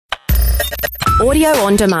Audio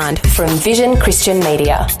on demand from Vision Christian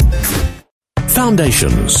Media.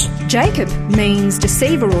 Foundations. Jacob means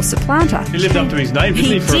deceiver or supplanter. He lived up to his name,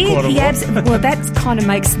 didn't he, for quite a while? Well, that kind of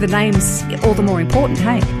makes the names all the more important,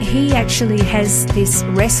 hey? He actually has this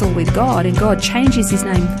wrestle with God, and God changes his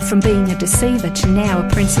name from being a deceiver to now a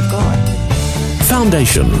prince of God.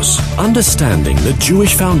 Foundations. Understanding the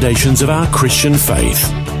Jewish foundations of our Christian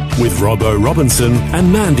faith. With Robbo Robinson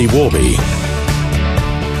and Mandy Warby.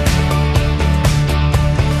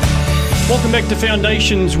 Welcome back to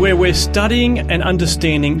Foundations, where we're studying and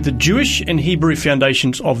understanding the Jewish and Hebrew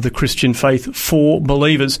foundations of the Christian faith for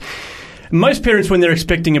believers. Most parents, when they're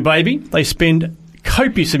expecting a baby, they spend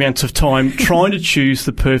copious amounts of time trying to choose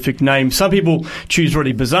the perfect name. Some people choose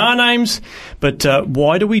really bizarre names, but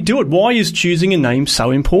why do we do it? Why is choosing a name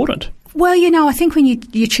so important? Well, you know, I think when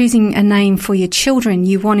you're choosing a name for your children,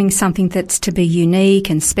 you're wanting something that's to be unique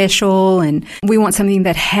and special, and we want something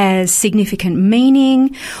that has significant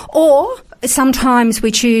meaning. Or sometimes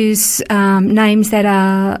we choose names that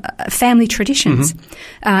are family traditions.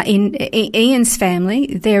 In Ian's family,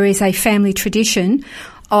 there is a family tradition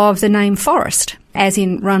of the name Forrest, as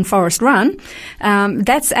in Run, Forrest, Run.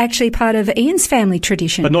 That's actually part of Ian's family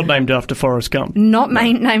tradition. But not named after Forrest Gump.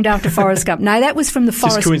 Named after Forrest Gump. No, that was from the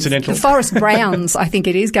Forrest. Just coincidental. The Forrest Browns, I think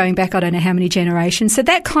it is, going back I don't know how many generations. So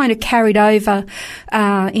that kind of carried over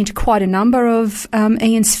into quite a number of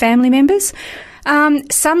Ian's family members.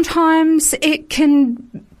 Sometimes it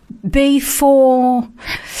can be for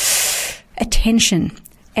attention.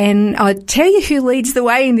 And I tell you who leads the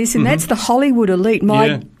way in this, and that's the Hollywood elite.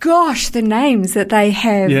 My gosh, the names that they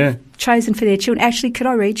have chosen for their children. Actually, could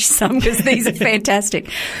I read you some? Because these are fantastic.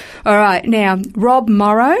 All right. Now, Rob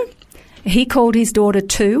Morrow, he called his daughter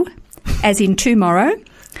Two, as in tomorrow.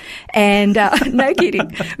 And no kidding.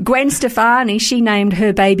 Gwen Stefani, she named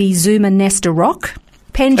her baby Zuma Nesta Rock.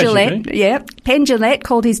 Penn Jillette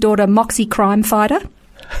called his daughter Moxie Crime Fighter.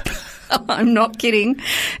 I'm not kidding.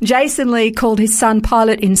 Jason Lee called his son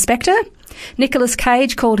Pilot Inspector. Nicolas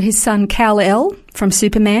Cage called his son Kal-El from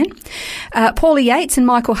Superman. Paulie Yates and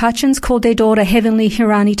Michael Hutchins called their daughter Heavenly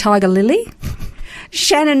Hirani Tiger Lily.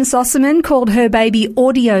 Shannon Sossaman called her baby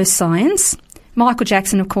Audio Science. Michael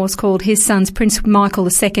Jackson, of course, called his sons Prince Michael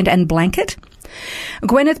II and Blanket.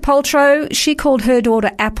 Gwyneth Paltrow, she called her daughter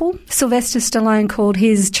Apple. Sylvester Stallone called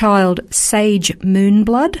his child Sage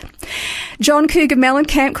Moonblood. John Cougar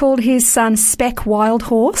Mellencamp called his son Speck Wild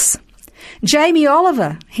Horse. Jamie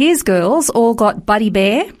Oliver, his girls all got Buddy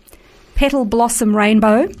Bear, Petal Blossom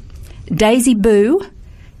Rainbow, Daisy Boo,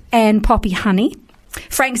 and Poppy Honey.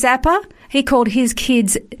 Frank Zappa, he called his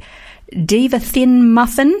kids Diva Thin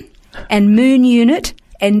Muffin and Moon Unit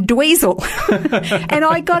and Dweezil. And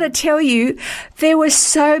I got to tell you, there were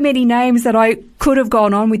so many names that I could have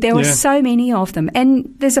gone on with. There were so many of them.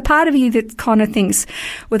 And there's a part of you that kind of thinks,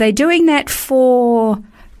 were they doing that for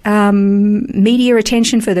media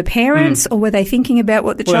attention for the parents, or were they thinking about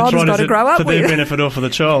what the child has got to grow up with? For their benefit or for the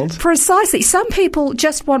child? Precisely. Some people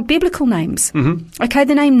just want biblical names. Okay,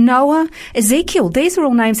 the name Noah, Ezekiel, these are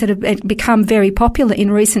all names that have become very popular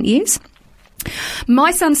in recent years.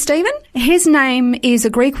 My son Stephen, his name is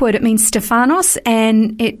a Greek word. It means Stephanos,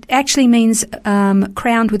 and it actually means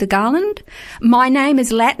crowned with a garland. My name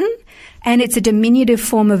is Latin, and it's a diminutive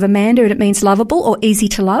form of Amanda, and it means lovable or easy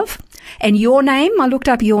to love. And your name, I looked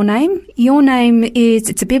up your name. Your name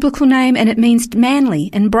it's a biblical name, and it means manly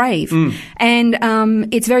and brave. And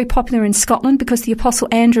it's very popular in Scotland because the Apostle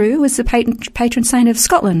Andrew was the patron saint of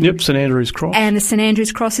Scotland. Yep, St Andrew's Cross. And the St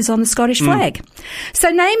Andrew's Cross is on the Scottish flag. So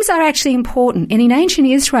names are actually important. And in ancient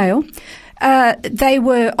Israel, they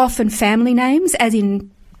were often family names, as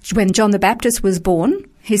in when John the Baptist was born.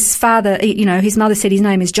 His father, his mother said his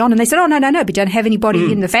name is John, and they said, oh, no, but you don't have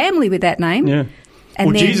anybody in the family with that name. Yeah.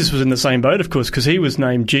 And Jesus was in the same boat, of course, because he was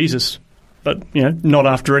named Jesus, but, not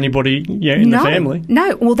after anybody in the family.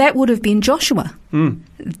 No, well, that would have been Joshua.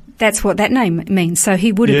 That's what that name means. So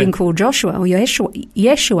he would have been called Joshua or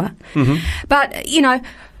Yeshua. But,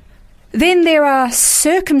 then there are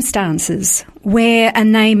circumstances where a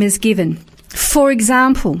name is given. For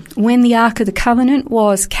example, when the Ark of the Covenant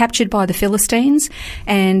was captured by the Philistines,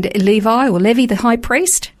 and Levi, the high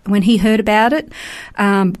priest, when he heard about it,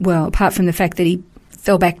 apart from the fact that he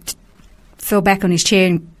fell back on his chair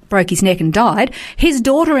and broke his neck and died, his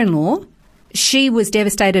daughter-in-law, she was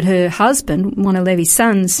devastated. Her husband, one of Levi's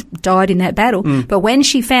sons, died in that battle. But when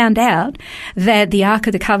she found out that the Ark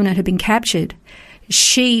of the Covenant had been captured,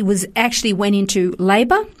 she went into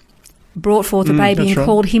labour, brought forth a baby and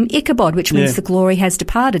called him Ichabod, which means the glory has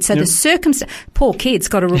departed. So the circumstance, poor kid's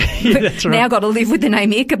got to now got to live with the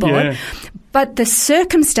name Ichabod. But the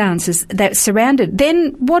circumstances that surrounded.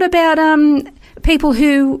 Then what about people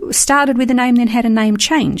who started with a name then had a name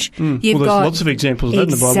change. You've got lots of examples of that in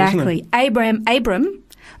the Bible, isn't there? Exactly. Abram,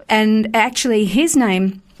 and actually his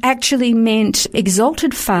name actually meant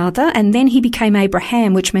exalted father, and then he became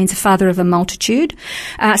Abraham, which means a father of a multitude.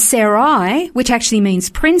 Sarai, which actually means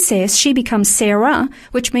princess, she becomes Sarah,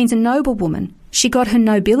 which means a noble woman. She got her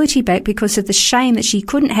nobility back because of the shame that she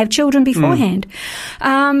couldn't have children beforehand.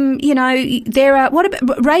 There are, what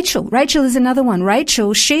about Rachel? Rachel is another one.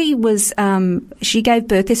 Rachel, she gave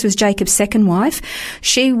birth, this was Jacob's second wife.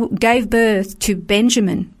 She gave birth to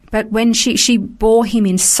Benjamin. But when she bore him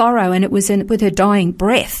in sorrow, and it was with her dying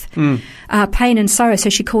breath, pain and sorrow. So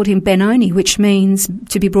she called him Benoni, which means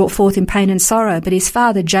to be brought forth in pain and sorrow. But his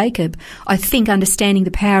father, Jacob, I think understanding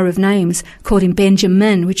the power of names, called him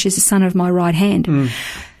Benjamin, which is the son of my right hand.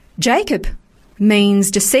 Jacob means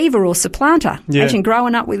deceiver or supplanter. Yeah. Imagine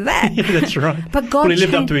growing up with that. Yeah, that's right. But God he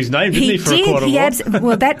lived up to his name, didn't he, for quite a while?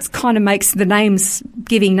 Well, that kind of makes the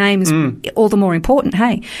giving names all the more important,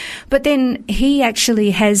 hey? But then he actually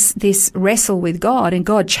has this wrestle with God, and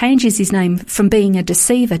God changes his name from being a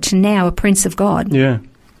deceiver to now a prince of God. Yeah.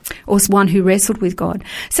 Or one who wrestled with God.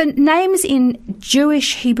 So names in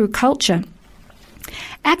Jewish Hebrew culture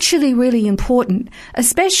actually really important,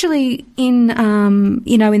 especially in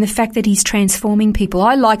in the fact that he's transforming people.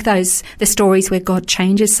 I like the stories where God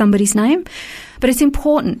changes somebody's name, but it's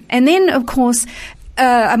important. And then, of course,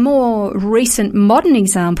 a more recent modern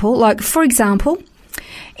example, like, for example,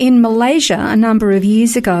 in Malaysia a number of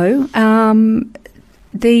years ago,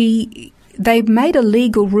 they made a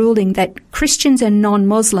legal ruling that Christians and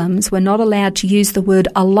non-Muslims were not allowed to use the word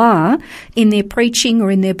Allah in their preaching or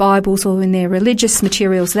in their Bibles or in their religious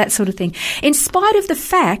materials, that sort of thing, in spite of the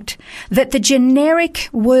fact that the generic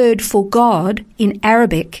word for God in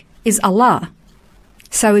Arabic is Allah.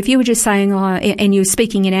 So if you were just saying, and you were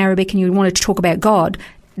speaking in Arabic and you wanted to talk about God,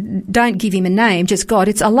 don't give him a name, just God,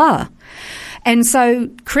 it's Allah. And so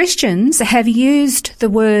Christians have used the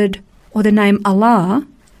word or the name Allah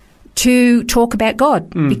to talk about God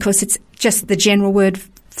because it's just the general word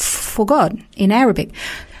for God in Arabic.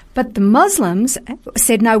 But the Muslims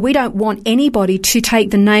said, no, we don't want anybody to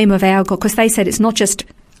take the name of our God, because they said it's not just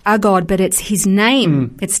our God, but it's his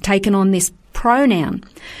name. It's taken on this pronoun.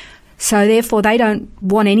 So therefore they don't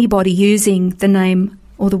want anybody using the name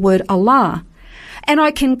or the word Allah. And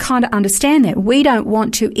I can kind of understand that. We don't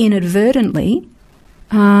want to inadvertently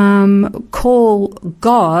call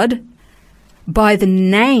God by the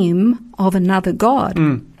name of another God.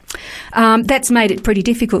 That's made it pretty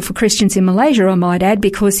difficult for Christians in Malaysia, I might add,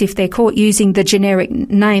 because if they're caught using the generic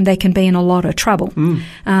name, they can be in a lot of trouble.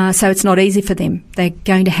 So it's not easy for them. They're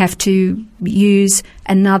going to have to use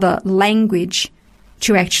another language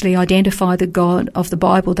to actually identify the God of the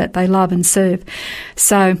Bible that they love and serve.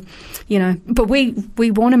 So, but we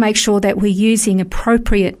want to make sure that we're using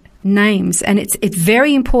appropriate names, and it's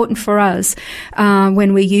very important for us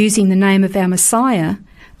when we're using the name of our Messiah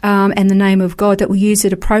and the name of God that we use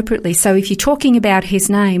it appropriately. So if you're talking about his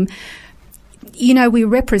name, we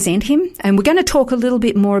represent him, and we're going to talk a little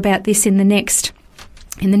bit more about this in the next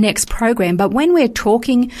program. But when we're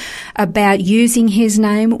talking about using his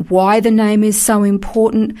name, why the name is so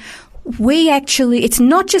important, it's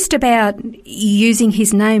not just about using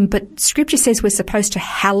his name, but Scripture says we're supposed to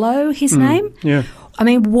hallow his name. Yeah. I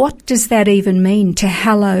mean, what does that even mean, to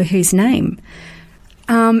hallow his name?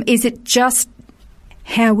 Is it just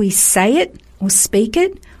how we say it or speak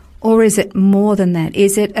it, or is it more than that?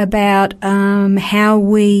 Is it about how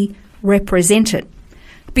we represent it?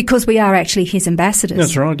 Because we are actually his ambassadors.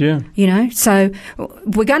 That's right, yeah. So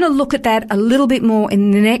we're going to look at that a little bit more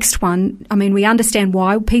in the next one. I mean, we understand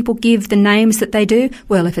why people give the names that they do.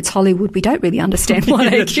 Well, if it's Hollywood, we don't really understand why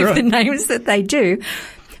they give the names that they do.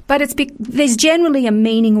 But there's generally a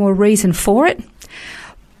meaning or a reason for it.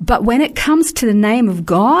 But when it comes to the name of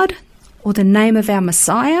God or the name of our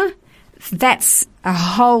Messiah, that's a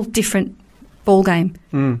whole different ballgame.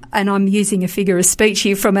 And I'm using a figure of speech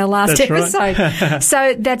here from our last episode. Right.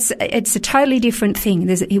 So it's a totally different thing.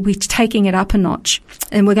 We're taking it up a notch,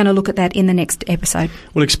 and we're going to look at that in the next episode.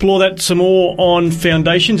 We'll explore that some more on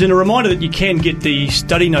Foundations, and a reminder that you can get the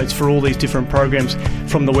study notes for all these different programs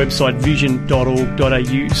from the website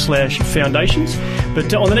vision.org.au/foundations.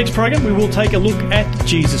 But on the next program, we will take a look at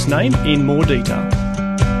Jesus' name in more detail.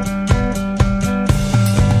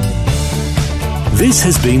 This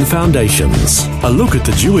has been Foundations, a look at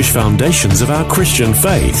the Jewish foundations of our Christian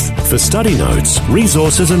faith. For study notes,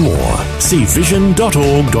 resources and more, see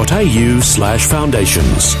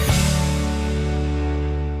vision.org.au/foundations.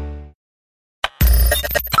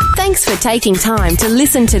 Thanks for taking time to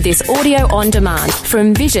listen to this audio on demand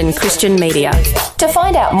from Vision Christian Media. To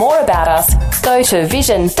find out more about us, go to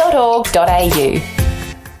vision.org.au.